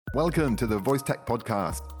Welcome to the Voice Tech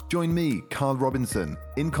Podcast. Join me, Carl Robinson,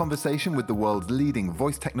 in conversation with the world's leading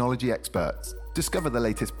voice technology experts. Discover the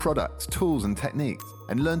latest products, tools, and techniques,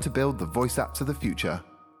 and learn to build the voice apps of the future.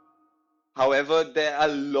 However, there are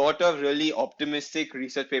a lot of really optimistic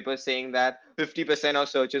research papers saying that 50% of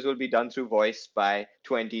searches will be done through voice by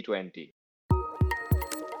 2020.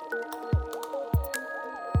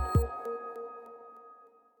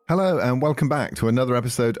 Hello and welcome back to another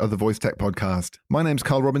episode of the Voice Tech Podcast. My name's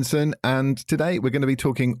Carl Robinson, and today we're going to be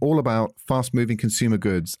talking all about fast-moving consumer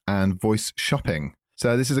goods and voice shopping.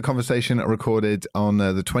 So this is a conversation recorded on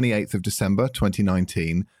the 28th of December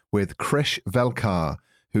 2019 with Krish Velkar,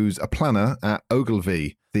 who's a planner at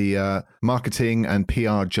Ogilvy, the marketing and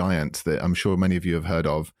PR giant that I'm sure many of you have heard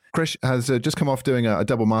of. Krish has just come off doing a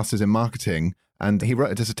double master's in marketing, and he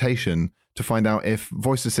wrote a dissertation to find out if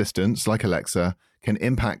voice assistants like Alexa can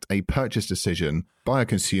impact a purchase decision by a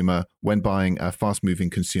consumer when buying a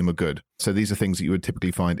fast-moving consumer good. So these are things that you would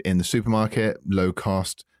typically find in the supermarket,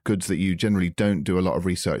 low-cost goods that you generally don't do a lot of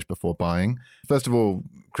research before buying. First of all,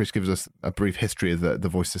 Krish gives us a brief history of the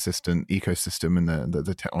voice assistant ecosystem and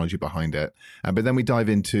the technology behind it. But then we dive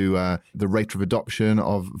into the rate of adoption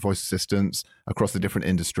of voice assistants across the different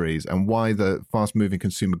industries and why the fast-moving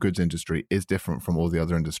consumer goods industry is different from all the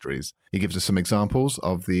other industries. He gives us some examples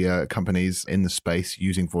of the companies in the space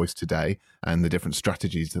using voice today and the different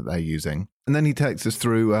strategies that they're using. And then he takes us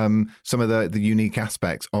through some of the unique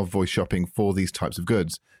aspects of voice shopping for these types of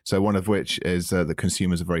goods. So one of which is that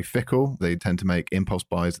consumers are very fickle. They tend to make impulse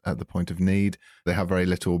buys at the point of need. They have very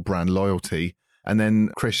little brand loyalty. And then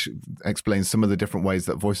Krish explains some of the different ways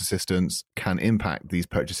that voice assistants can impact these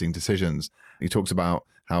purchasing decisions. He talks about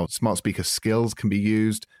how smart speaker skills can be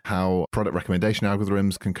used, how product recommendation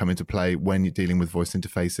algorithms can come into play when you're dealing with voice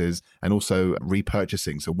interfaces, and also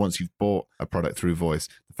repurchasing. So once you've bought a product through voice,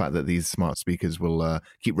 the fact that these smart speakers will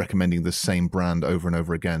keep recommending the same brand over and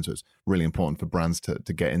over again. So it's really important for brands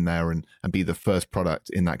to get in there and be the first product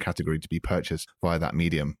in that category to be purchased via that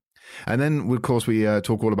medium. And then, of course, we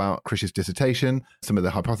talk all about Krish's dissertation, some of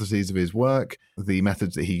the hypotheses of his work, the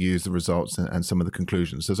methods that he used, the results, and some of the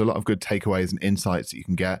conclusions. So there's a lot of good takeaways and insights that you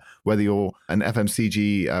can get, whether you're an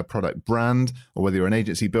FMCG product brand or whether you're an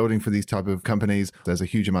agency building for these type of companies. There's a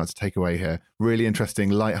huge amount to take away here. Really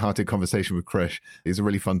interesting, light-hearted conversation with Krish. He's a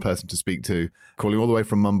really fun person to speak to, calling all the way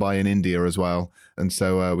from Mumbai in India as well. And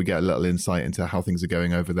so we get a little insight into how things are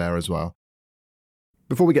going over there as well.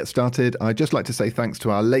 Before we get started, I'd just like to say thanks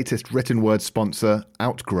to our latest written word sponsor,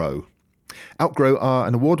 Outgrow. Outgrow are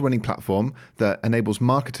an award-winning platform that enables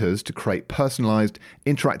marketers to create personalized,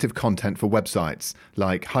 interactive content for websites,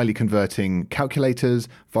 like highly converting calculators,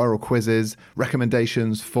 viral quizzes,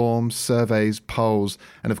 recommendations, forms, surveys, polls,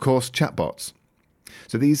 and of course, chatbots.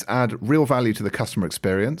 So these add real value to the customer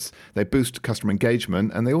experience, they boost customer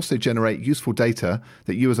engagement, and they also generate useful data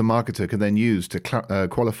that you as a marketer can then use to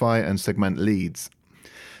qualify and segment leads.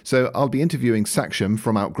 So I'll be interviewing Saksham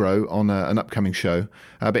from Outgrow on an upcoming show.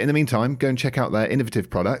 But in the meantime, go and check out their innovative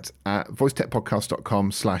product at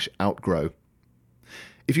voicetechpodcast.com/outgrow.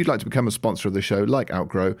 If you'd like to become a sponsor of the show like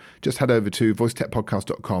Outgrow, just head over to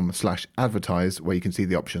voicetechpodcast.com/advertise where you can see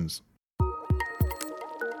the options.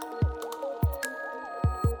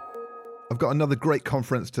 I've got another great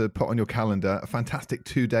conference to put on your calendar, a fantastic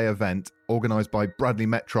 2-day event organised by Bradley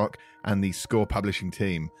Metrock and the Score Publishing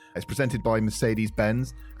team. It's presented by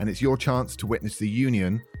Mercedes-Benz, and it's your chance to witness the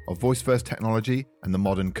union of voice-first technology and the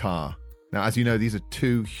modern car. Now, as you know, these are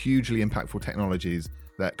two hugely impactful technologies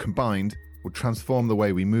that combined will transform the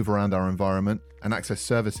way we move around our environment and access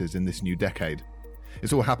services in this new decade.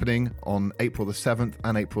 It's all happening on April the 7th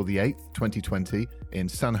and April the 8th, 2020 in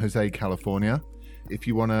San Jose, California. If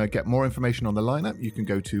you want to get more information on the lineup, you can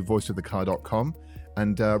go to voiceofthecar.com.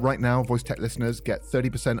 And right now, Voice Tech listeners get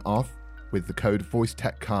 30% off with the code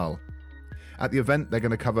VoiceTechCarl. At the event, they're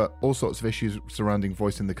going to cover all sorts of issues surrounding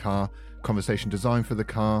voice in the car, conversation design for the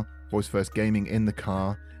car, voice-first gaming in the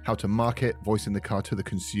car, how to market voice in the car to the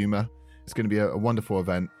consumer. It's going to be a wonderful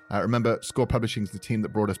event. Remember, Score Publishing is the team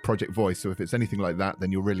that brought us Project Voice, so if it's anything like that, then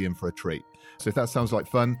you're really in for a treat. So if that sounds like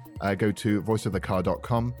fun, go to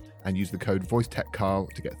voiceofthecar.com and use the code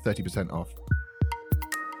VoiceTechCarl to get 30% off.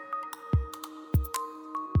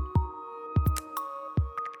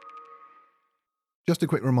 Just a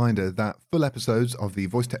quick reminder that full episodes of the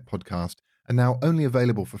Voice Tech podcast are now only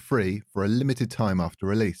available for free for a limited time after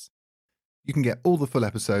release. You can get all the full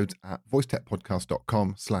episodes at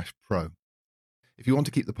voicetechpodcast.com/pro. If you want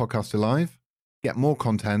to keep the podcast alive, get more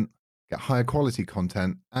content, get higher quality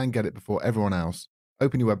content, and get it before everyone else,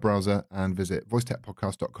 open your web browser and visit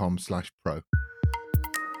voicetechpodcast.com/pro.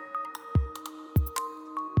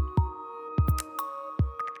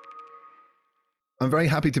 I'm very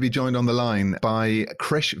happy to be joined on the line by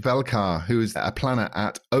Krish Velkar, who is a planner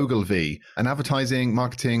at Ogilvy, an advertising,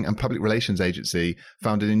 marketing, and public relations agency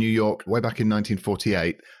founded in New York way back in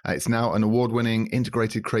 1948. It's now an award-winning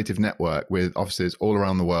integrated creative network with offices all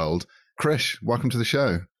around the world. Krish, welcome to the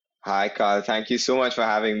show. Hi, Carl. Thank you so much for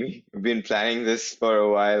having me. I've been planning this for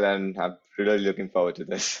a while and I'm really looking forward to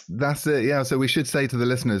this. That's it. Yeah. So we should say to the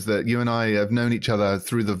listeners that you and I have known each other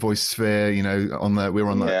through the voice sphere, we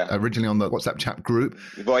were originally on the WhatsApp chat group.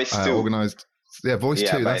 Voice 2. Organized. Yeah. Voice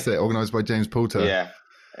 2. That's it. Organized by James Poulter. Yeah,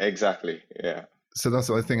 exactly. Yeah. So that's,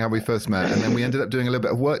 I think, how we first met. And then we ended up doing a little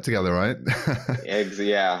bit of work together, right?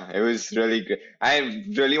 Yeah, it was really great. I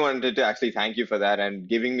really wanted to actually thank you for that and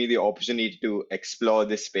giving me the opportunity to explore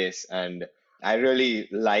this space. And I really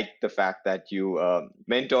liked the fact that you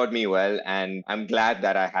mentored me well. And I'm glad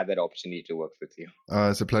that I had that opportunity to work with you.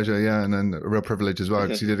 It's a pleasure, yeah. And a real privilege as well,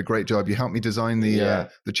 because you did a great job. You helped me design the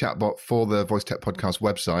chatbot for the Voice Tech Podcast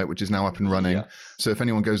website, which is now up and running. Yeah. So if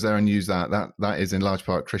anyone goes there and use that is in large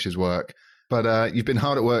part Krish's work. But you've been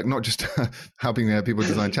hard at work, not just helping people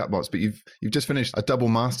design chatbots, but you've just finished a double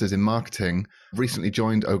master's in marketing, recently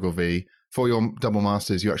joined Ogilvy. For your double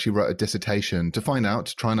master's, you actually wrote a dissertation to try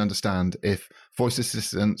and understand if voice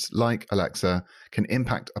assistants like Alexa can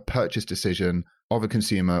impact a purchase decision of a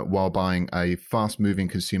consumer while buying a fast-moving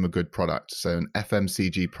consumer good product. So an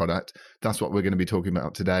FMCG product. That's what we're going to be talking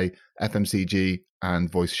about today, FMCG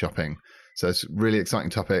and voice shopping. So it's a really exciting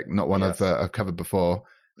topic, not one I've covered before.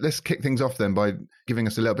 Let's kick things off then by giving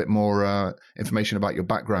us a little bit more information about your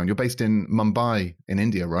background. You're based in Mumbai in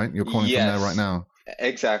India, right? You're calling from there right now.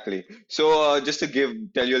 Exactly. So just to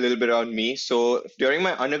tell you a little bit about me. So during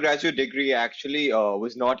my undergraduate degree, I actually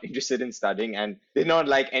was not interested in studying and did not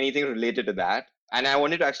like anything related to that. And I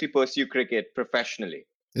wanted to actually pursue cricket professionally.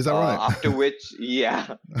 Is that right? After which,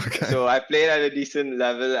 Okay. So I played at a decent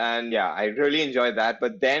level and I really enjoyed that.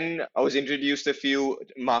 But then I was introduced to a few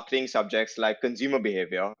marketing subjects like consumer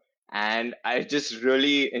behavior. And I just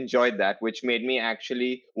really enjoyed that, which made me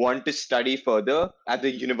actually want to study further at the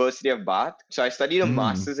University of Bath. So I studied a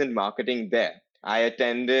master's in marketing there. I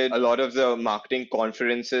attended a lot of the marketing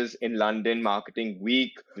conferences in London, Marketing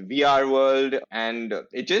Week, VR World, and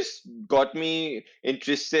it just got me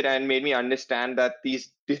interested and made me understand that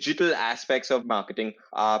these digital aspects of marketing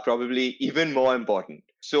are probably even more important.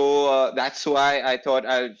 So that's why I thought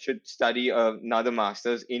I should study another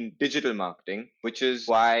master's in digital marketing, which is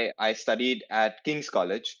why I studied at King's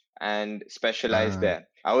College and specialized there.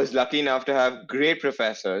 I was lucky enough to have great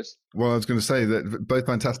professors. Well, I was going to say that both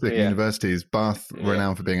fantastic universities, Bath,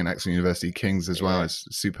 renowned for being an excellent university, King's as well, is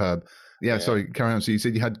superb. Sorry, carry on. So you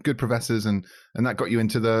said you had good professors and that got you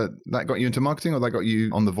into marketing, or that got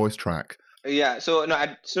you on the voice track? Yeah, so no,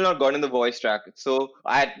 I'd still not gotten the voice track. So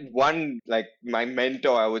I had one, like my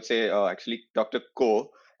mentor, I would say, actually Dr. Ko,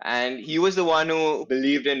 and he was the one who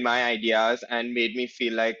believed in my ideas and made me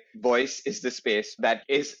feel like voice is the space that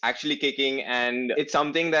is actually kicking. And it's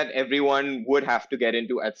something that everyone would have to get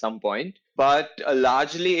into at some point. But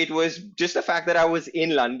largely it was just the fact that I was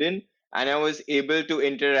in London and I was able to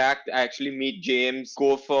interact, actually meet James,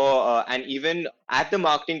 go for, and even at the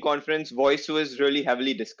marketing conference, voice was really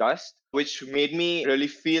heavily discussed, which made me really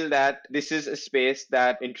feel that this is a space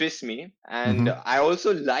that interests me. And I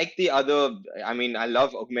also like I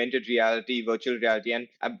love augmented reality, virtual reality, and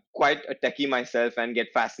I'm quite a techie myself and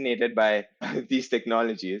get fascinated by these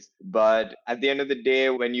technologies. But at the end of the day,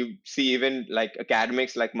 when you see even like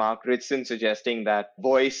academics like Mark Ritson suggesting that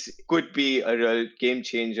voice could be a real game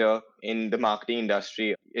changer in the marketing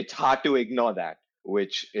industry, it's hard to ignore that,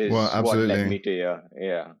 which is what led me to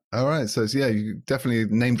All right, so you definitely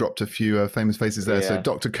name dropped a few famous faces there. So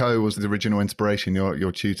Dr. Ko was the original inspiration,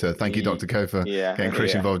 your tutor. Thank you, Dr. Ko, for getting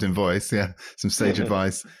Krish involved in voice. Some sage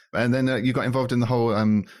advice. And then you got involved in the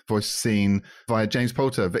whole voice scene via James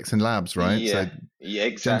Poulter, Vixen Labs, right? Exactly.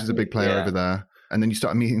 James is a big player over there. And then you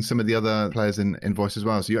started meeting some of the other players in voice as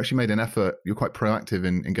well. So you actually made an effort. You're quite proactive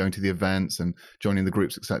in going to the events and joining the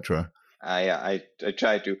groups, etc. I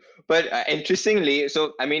try to. But interestingly,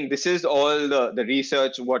 so I mean, this is all the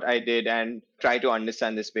research, what I did and try to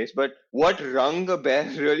understand this space. But what rung a bell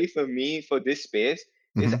really for me for this space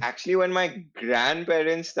is actually when my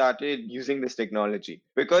grandparents started using this technology.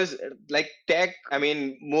 Because like tech, I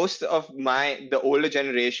mean, most of the older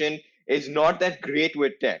generation is not that great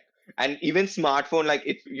with tech. And even smartphone,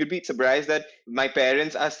 you'd be surprised that my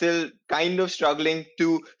parents are still kind of struggling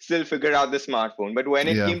to still figure out the smartphone. But when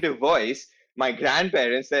it came to voice, my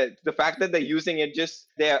grandparents, the fact that they're using it,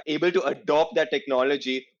 they're able to adopt that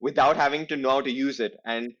technology without having to know how to use it.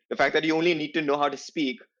 And the fact that you only need to know how to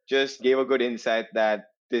speak just gave a good insight that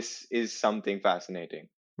this is something fascinating.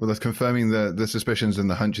 Well, that's confirming the suspicions and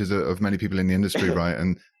the hunches of many people in the industry, right?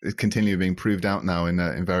 And it's continually being proved out now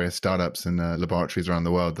in various startups and laboratories around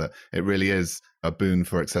the world that it really is a boon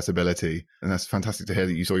for accessibility. And that's fantastic to hear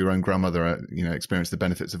that you saw your own grandmother, experience the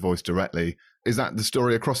benefits of voice directly. Is that the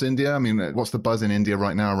story across India? I mean, what's the buzz in India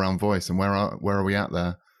right now around voice, and where are we at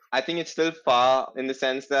there? I think it's still far in the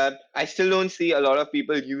sense that I still don't see a lot of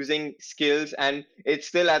people using skills, and it's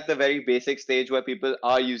still at the very basic stage where people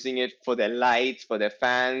are using it for their lights, for their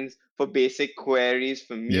fans, for basic queries,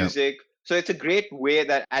 for Yeah. music. So it's a great way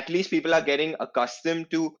that at least people are getting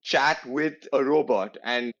accustomed to chat with a robot.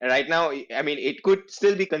 And right now, I mean, it could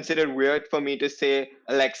still be considered weird for me to say,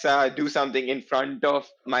 Alexa, do something in front of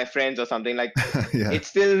my friends or something like. Yeah. It's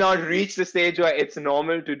still not reached the stage where it's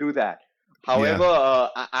normal to do that. However,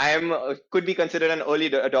 I am could be considered an early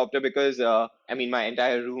adopter because I mean my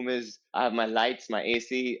entire room I have my lights, my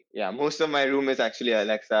AC. Yeah, most of my room is actually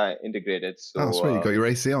Alexa integrated. So Oh, sweet! You got your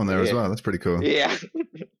AC on there as well. That's pretty cool. Yeah.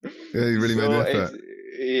 Yeah, you really made an effort.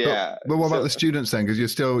 Yeah. But what about the students then? Because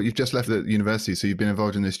you've just left the university, so you've been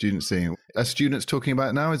involved in the student scene. Are students talking about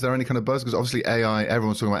it now? Is there any kind of buzz? Because obviously AI,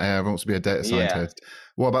 everyone's talking about AI, everyone wants to be a data scientist. Yeah.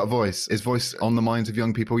 What about voice? Is voice on the minds of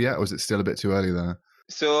young people yet, or is it still a bit too early there?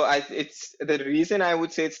 So it's the reason I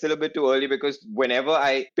would say it's still a bit too early because whenever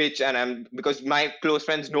I pitch because my close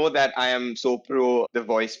friends know that I am so pro the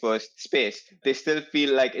voice first space, they still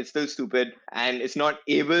feel like it's still stupid and it's not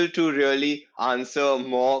able to really answer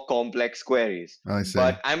more complex queries. I see.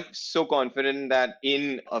 But I'm so confident that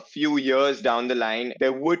in a few years down the line,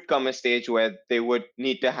 there would come a stage where they would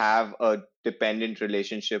need to have a dependent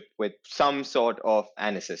relationship with some sort of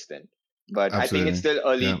an assistant. But absolutely. I think it's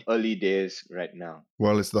still early days right now.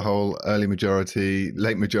 Well, it's the whole early majority,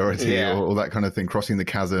 late majority, or that kind of thing, crossing the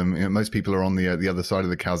chasm. Most people are on the other side of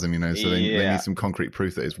the chasm, so they need some concrete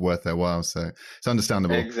proof that it's worth their while. So it's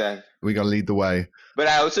understandable. Exactly. We got to lead the way. But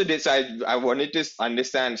I also did, so I wanted to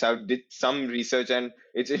understand. So I did some research and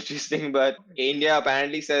it's interesting, but India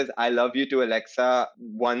apparently says, I love you to Alexa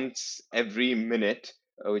once every minute.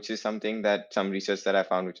 Which is something that some research that I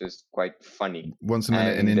found, which is quite funny. Once a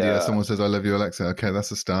minute in India, someone says, I love you, Alexa. Okay,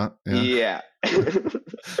 that's a start. Yeah.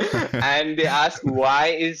 And they ask, why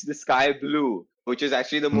is the sky blue? Which is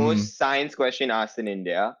actually the most science question asked in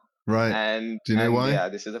India. Right. And do you know why? Yeah,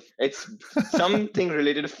 it's something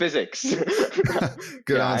related to physics.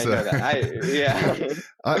 Good answer.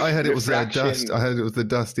 I heard it was dust. I heard it was the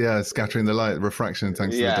dust, scattering the light, refraction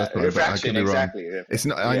thanks to the dust. Refraction, exactly. Wrong. It's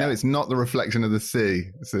not. I know it's not the reflection of the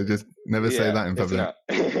sea, so just never say that in public.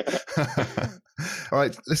 All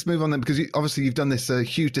right, let's move on then, because obviously you've done this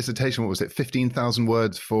huge dissertation. What was it, 15,000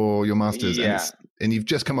 words for your master's? Yeah. And you've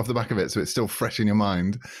just come off the back of it, so it's still fresh in your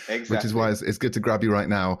mind. Exactly. Which is why it's good to grab you right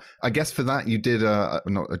now. I guess for that, you did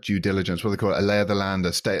not a due diligence, what they call it, a lay of the land,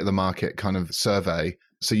 a state of the market kind of survey.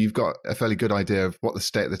 So you've got a fairly good idea of what the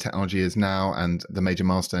state of the technology is now and the major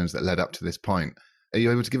milestones that led up to this point. Are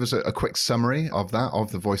you able to give us a quick summary of that,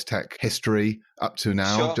 of the voice tech history up to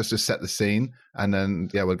now, Sure. just to set the scene? And then,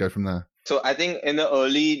 we'll go from there. So I think in the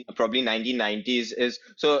early, probably 1990s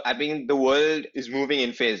I think the world is moving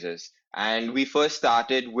in phases. And we first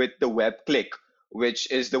started with the web click,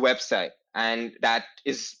 which is the website. And that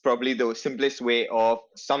is probably the simplest way of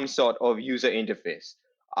some sort of user interface.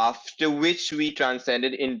 After which we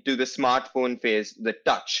transcended into the smartphone phase, the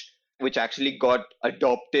touch, which actually got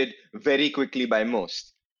adopted very quickly by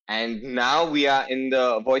most. And now we are in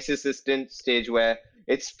the voice assistant stage where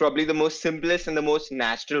it's probably the most simplest and the most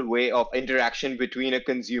natural way of interaction between a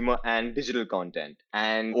consumer and digital content.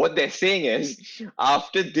 And what they're saying is,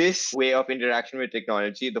 after this way of interaction with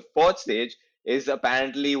technology, the fourth stage is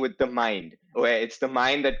apparently with the mind, where it's the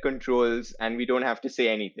mind that controls and we don't have to say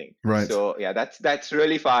anything. Right. So that's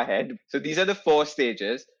really far ahead. So these are the 4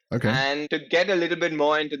 stages. Okay. And to get a little bit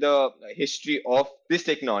more into the history of this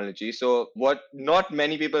technology, so what not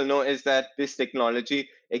many people know is that this technology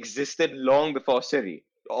existed long before Siri.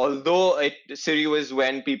 Although Siri was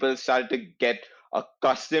when people started to get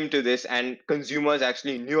accustomed to this and consumers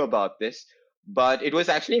actually knew about this, but it was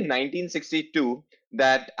actually in 1962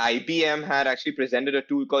 that IBM had actually presented a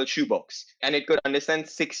tool called Shoebox, and it could understand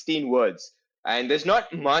 16 words. And there's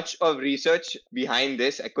not much of research behind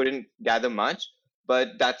this. I couldn't gather much,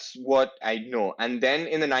 but that's what I know. And then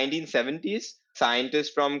in the 1970s,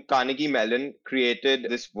 scientists from Carnegie Mellon created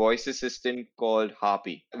this voice assistant called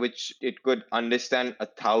Harpy, which it could understand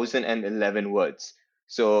 1,011 words.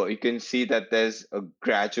 So you can see that there's a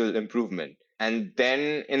gradual improvement. And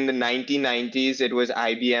then in the 1990s, it was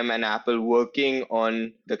IBM and Apple working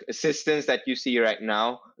on the assistants that you see right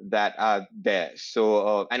now that are there.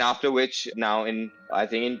 So, and after which now I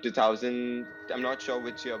think in 2000, I'm not sure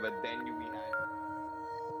which year, but then we had.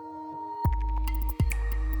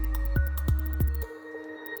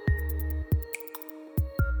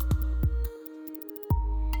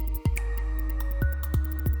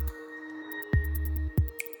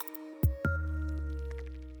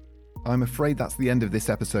 I'm afraid that's the end of this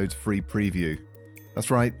episode's free preview. That's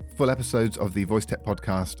right, full episodes of the Voice Tech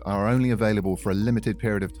podcast are only available for a limited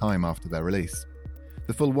period of time after their release.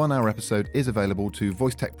 The full 1-hour episode is available to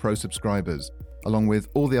Voice Tech Pro subscribers, along with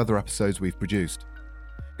all the other episodes we've produced.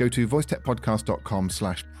 Go to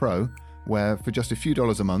voicetechpodcast.com/pro, where for just a few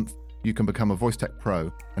dollars a month, you can become a Voice Tech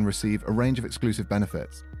Pro and receive a range of exclusive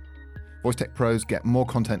benefits. Voice Tech Pros get more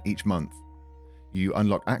content each month. You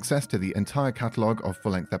unlock access to the entire catalogue of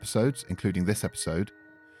full-length episodes, including this episode.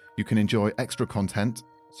 You can enjoy extra content,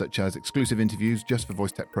 such as exclusive interviews just for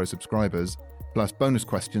Voice Tech Pro subscribers, plus bonus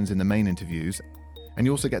questions in the main interviews. And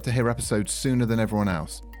you also get to hear episodes sooner than everyone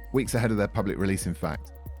else, weeks ahead of their public release, in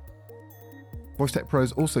fact. Voice Tech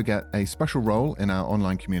Pros also get a special role in our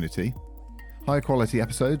online community, higher quality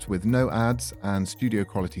episodes with no ads and studio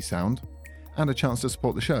quality sound, and a chance to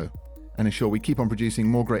support the show and ensure we keep on producing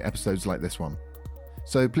more great episodes like this one.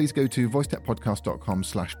 So please go to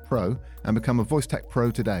voicetechpodcast.com/pro and become a Voice Tech Pro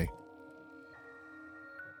today.